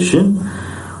organization,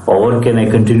 or can I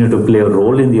continue to play a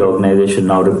role in the organization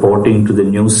now, reporting to the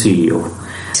new CEO?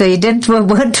 So you didn't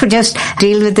want to just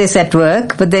deal with this at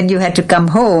work, but then you had to come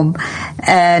home,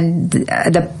 and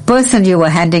the person you were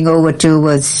handing over to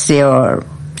was your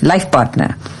life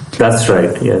partner. That's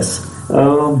right, yes.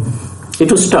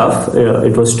 It was tough.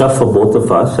 It was tough for both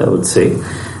of us, I would say,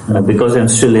 because I'm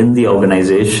still in the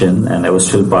organization and I was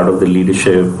still part of the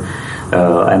leadership.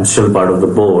 I'm still part of the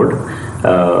board.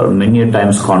 Many a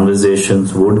times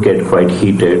conversations would get quite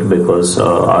heated because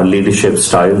our leadership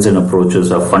styles and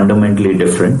approaches are fundamentally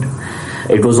different.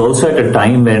 It was also at a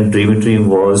time when Dream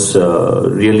was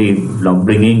really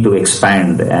bringing to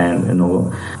expand, and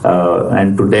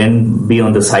and to then be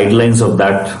on the sidelines of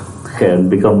that and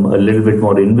become a little bit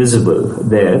more invisible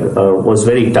there was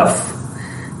very tough.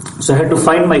 So I had to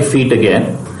find my feet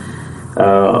again.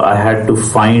 I had to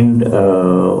find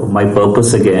my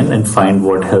purpose again and find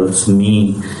what helps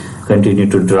me continue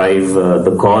to drive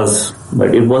the cause.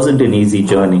 But it wasn't an easy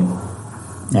journey,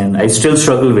 and I still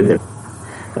struggle with it.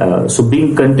 So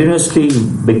being continuously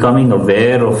becoming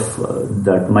aware of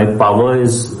that my power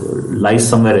lies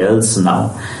somewhere else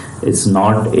now. It's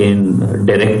not in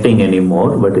directing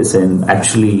anymore, but it's in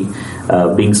actually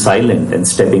being silent and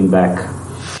stepping back.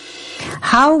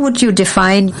 How would you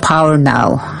define power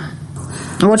now?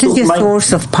 What is your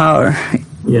source of power?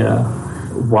 Yeah.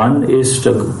 One is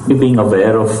being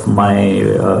aware of my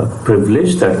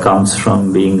privilege that comes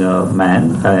from being a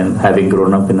man and having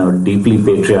grown up in a deeply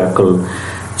patriarchal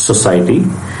society.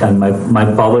 And my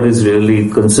power is really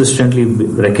consistently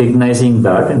recognizing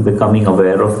that and becoming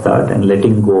aware of that and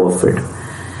letting go of it.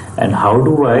 And how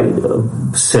do I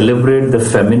celebrate the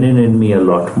feminine in me a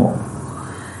lot more?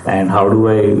 And how do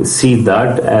I see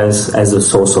that as a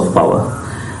source of power?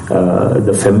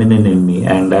 The feminine in me,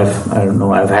 and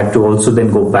I've had to also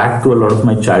then go back to a lot of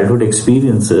my childhood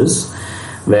experiences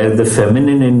where the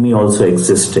feminine in me also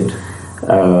existed,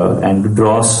 and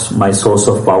draws my source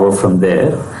of power from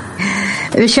there.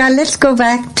 Vishal, let's go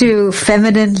back to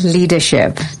feminine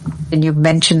leadership. And you've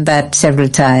mentioned that several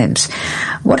times.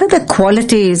 What are the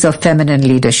qualities of feminine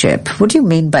leadership? What do you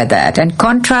mean by that? And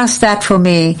contrast that for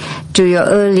me to your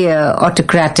earlier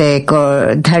autocratic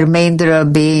or Dharmendra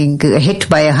being hit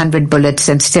by 100 bullets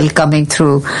and still coming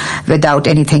through without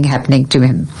anything happening to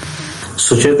him.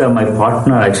 Sucheta, my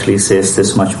partner, actually says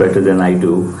this much better than I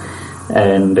do.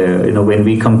 And, when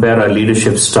we compare our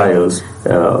leadership styles,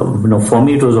 for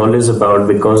me it was always about,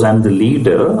 because I'm the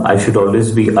leader, I should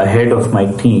always be ahead of my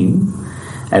team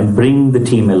and bring the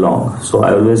team along. So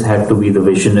I always had to be the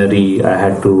visionary. I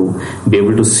had to be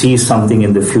able to see something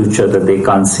in the future that they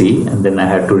can't see. And then I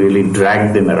had to really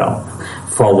drag them around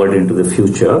forward into the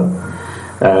future.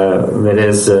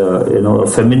 Whereas, a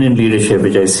feminine leadership,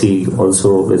 which I see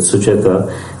also with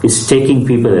Sucheta, is taking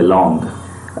people along.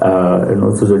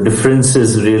 So the difference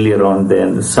is really around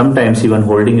there. Sometimes even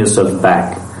holding yourself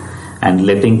back and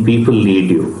letting people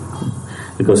lead you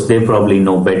because they probably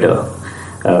know better.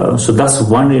 So that's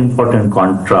one important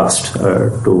contrast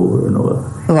to.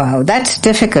 Wow, that's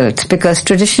difficult because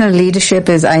traditional leadership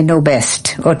is I know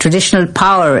best, or traditional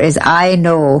power is I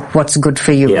know what's good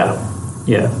for you. Yeah.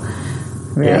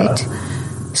 Right. Yeah.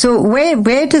 So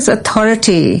where does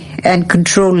authority and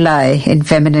control lie in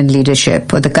feminine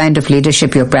leadership, or the kind of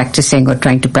leadership you're practicing or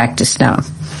trying to practice now?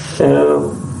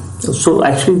 So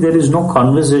actually there is no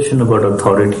conversation about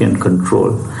authority and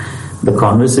control. The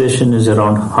conversation is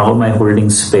around how am I holding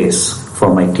space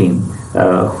for my team.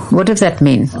 What does that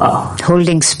mean?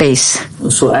 Holding space.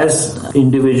 So as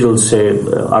individuals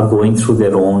are going through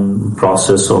their own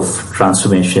process of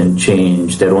transformation,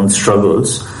 change, their own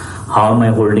struggles, how am I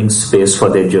holding space for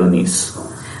their journeys?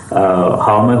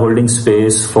 How am I holding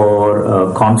space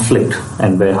for conflict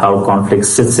and how conflict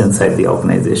sits inside the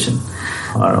organization?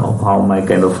 How am I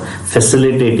kind of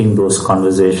facilitating those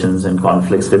conversations and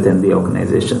conflicts within the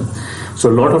organization? So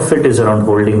a lot of it is around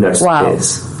holding that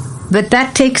space. But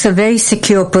that takes a very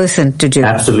secure person to do.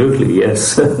 Absolutely,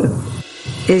 yes.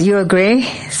 You agree?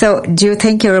 So do you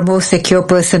think you're a more secure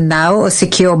person now, or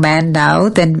secure man now,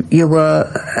 than you were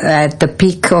at the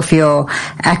peak of your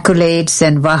accolades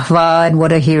and wah-wah and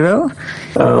what a hero?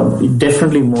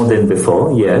 Definitely more than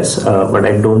before, yes. But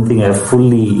I don't think I've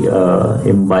fully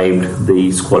imbibed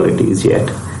these qualities yet.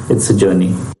 It's a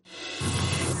journey.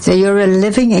 So you're a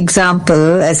living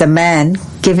example as a man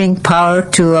giving power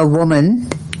to a woman,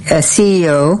 a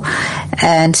CEO,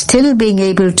 and still being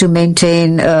able to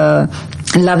maintain a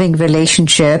loving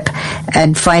relationship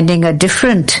and finding a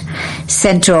different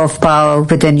center of power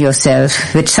within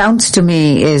yourself, which sounds to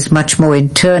me is much more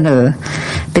internal,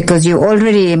 because you're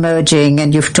already emerging,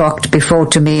 and you've talked before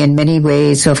to me in many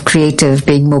ways of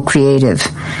being more creative.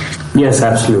 Yes,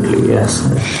 absolutely, yes.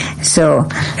 So,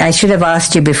 I should have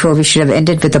asked you before, we should have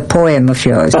ended with a poem of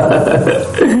yours.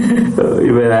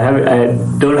 Well, I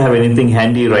don't have anything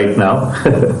handy right now.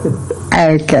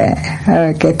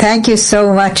 Okay. Thank you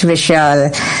so much,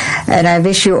 Vishal. And I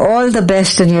wish you all the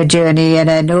best on your journey. And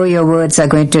I know your words are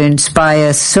going to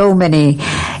inspire so many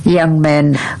young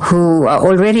men who are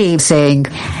already saying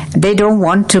they don't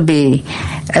want to be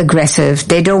aggressive.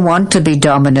 They don't want to be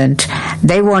dominant.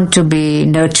 They want to be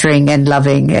nurturing and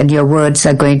loving. And your words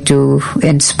are going to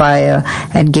inspire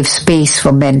and give space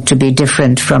for men to be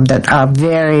different from our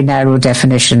very narrow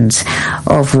definitions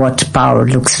of what power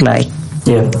looks like.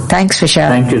 Yeah. Thanks, Vishal.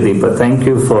 Thank you, Deepa. Thank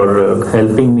you for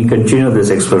helping me continue this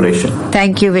exploration.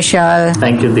 Thank you, Vishal.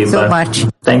 Thank you, Deepa. So much.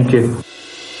 Thank you.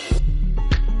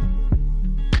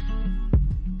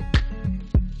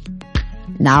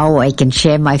 Now I can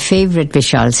share my favorite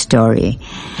Vishal story.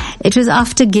 It was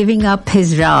after giving up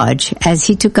his Raj as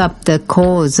he took up the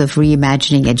cause of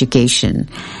reimagining education.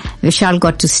 Vishal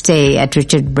got to stay at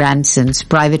Richard Branson's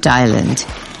private island,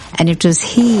 and it was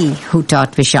he who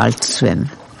taught Vishal to swim.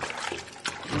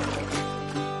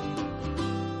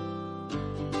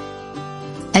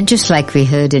 And just like we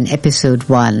heard in episode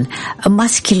 1, a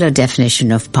muscular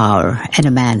definition of power and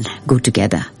a man go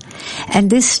together. And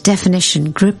this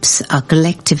definition grips our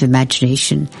collective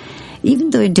imagination, even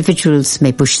though individuals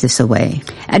may push this away.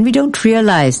 And we don't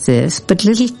realize this, but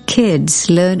little kids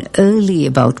learn early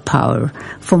about power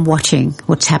from watching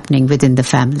what's happening within the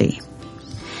family.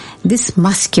 This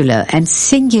muscular and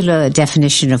singular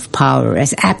definition of power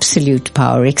as absolute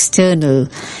power, external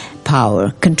power,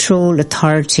 control,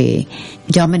 authority,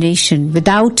 domination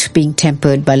without being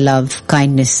tempered by love,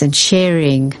 kindness and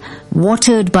sharing,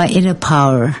 watered by inner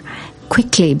power,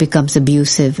 quickly becomes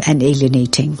abusive and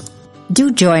alienating.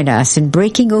 Do join us in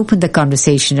breaking open the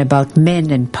conversation about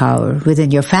men and power within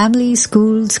your family,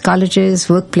 schools, colleges,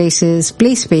 workplaces,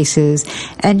 play spaces,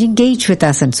 and engage with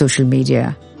us on social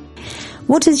media.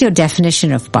 What is your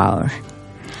definition of power?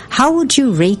 How would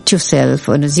you rate yourself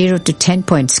on a 0 to 10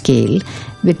 point scale,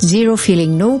 with 0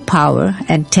 feeling no power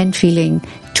and 10 feeling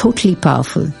totally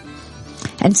powerful?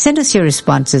 And send us your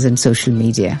responses on social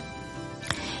media.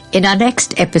 In our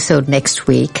next episode next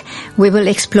week, we will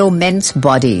explore men's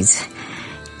bodies.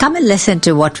 Come and listen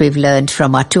to what we've learned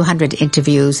from our 200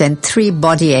 interviews and 3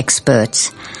 body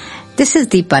experts. This is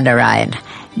Deepa Narayan.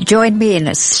 Join me in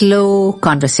a slow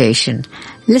conversation.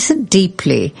 Listen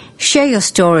deeply. Share your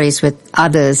stories with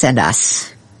others and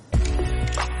us.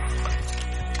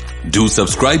 Do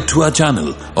subscribe to our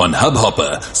channel on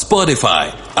Hubhopper,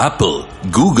 Spotify, Apple,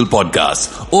 Google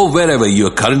Podcasts, or wherever you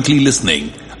are currently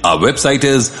listening. Our website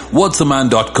is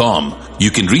whatsaman.com.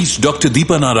 You can reach Dr.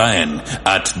 Deepa Narayan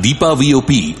at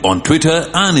DeepaVOP on Twitter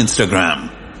and Instagram.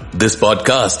 This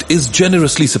podcast is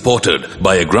generously supported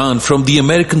by a grant from the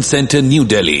American Center, New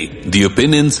Delhi. The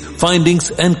opinions, findings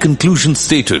and conclusions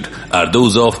stated are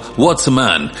those of What's a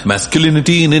Man,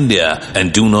 Masculinity in India,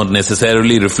 and do not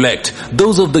necessarily reflect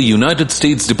those of the United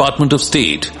States Department of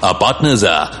State. Our partners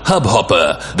are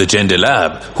Hubhopper, the Gender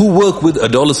Lab, who work with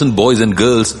adolescent boys and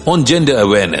girls on gender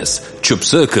awareness, Chup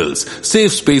Circles,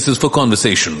 safe spaces for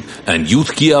conversation, and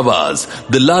Youth Ki Awaaz,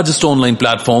 the largest online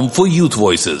platform for youth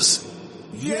voices.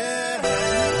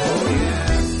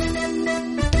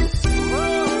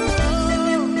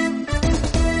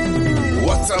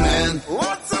 What's a man?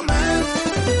 What's a man?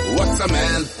 What's a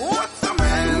man? What's a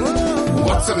man?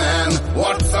 What's a man?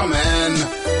 What's a man?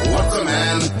 What's a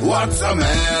man? What's a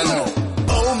man?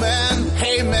 Oh man,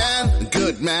 hey man,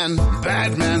 good man,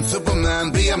 bad man,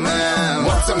 Superman, be a man.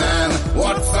 What's a man?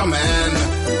 What's a man?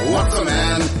 What's a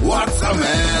man? What's a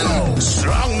man?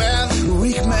 Strong man,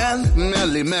 weak man,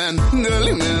 melly man,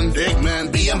 girly man, big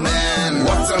man, be a man.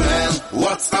 What's a man?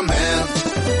 What's a man?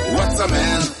 What's a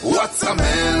man? What's a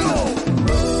man?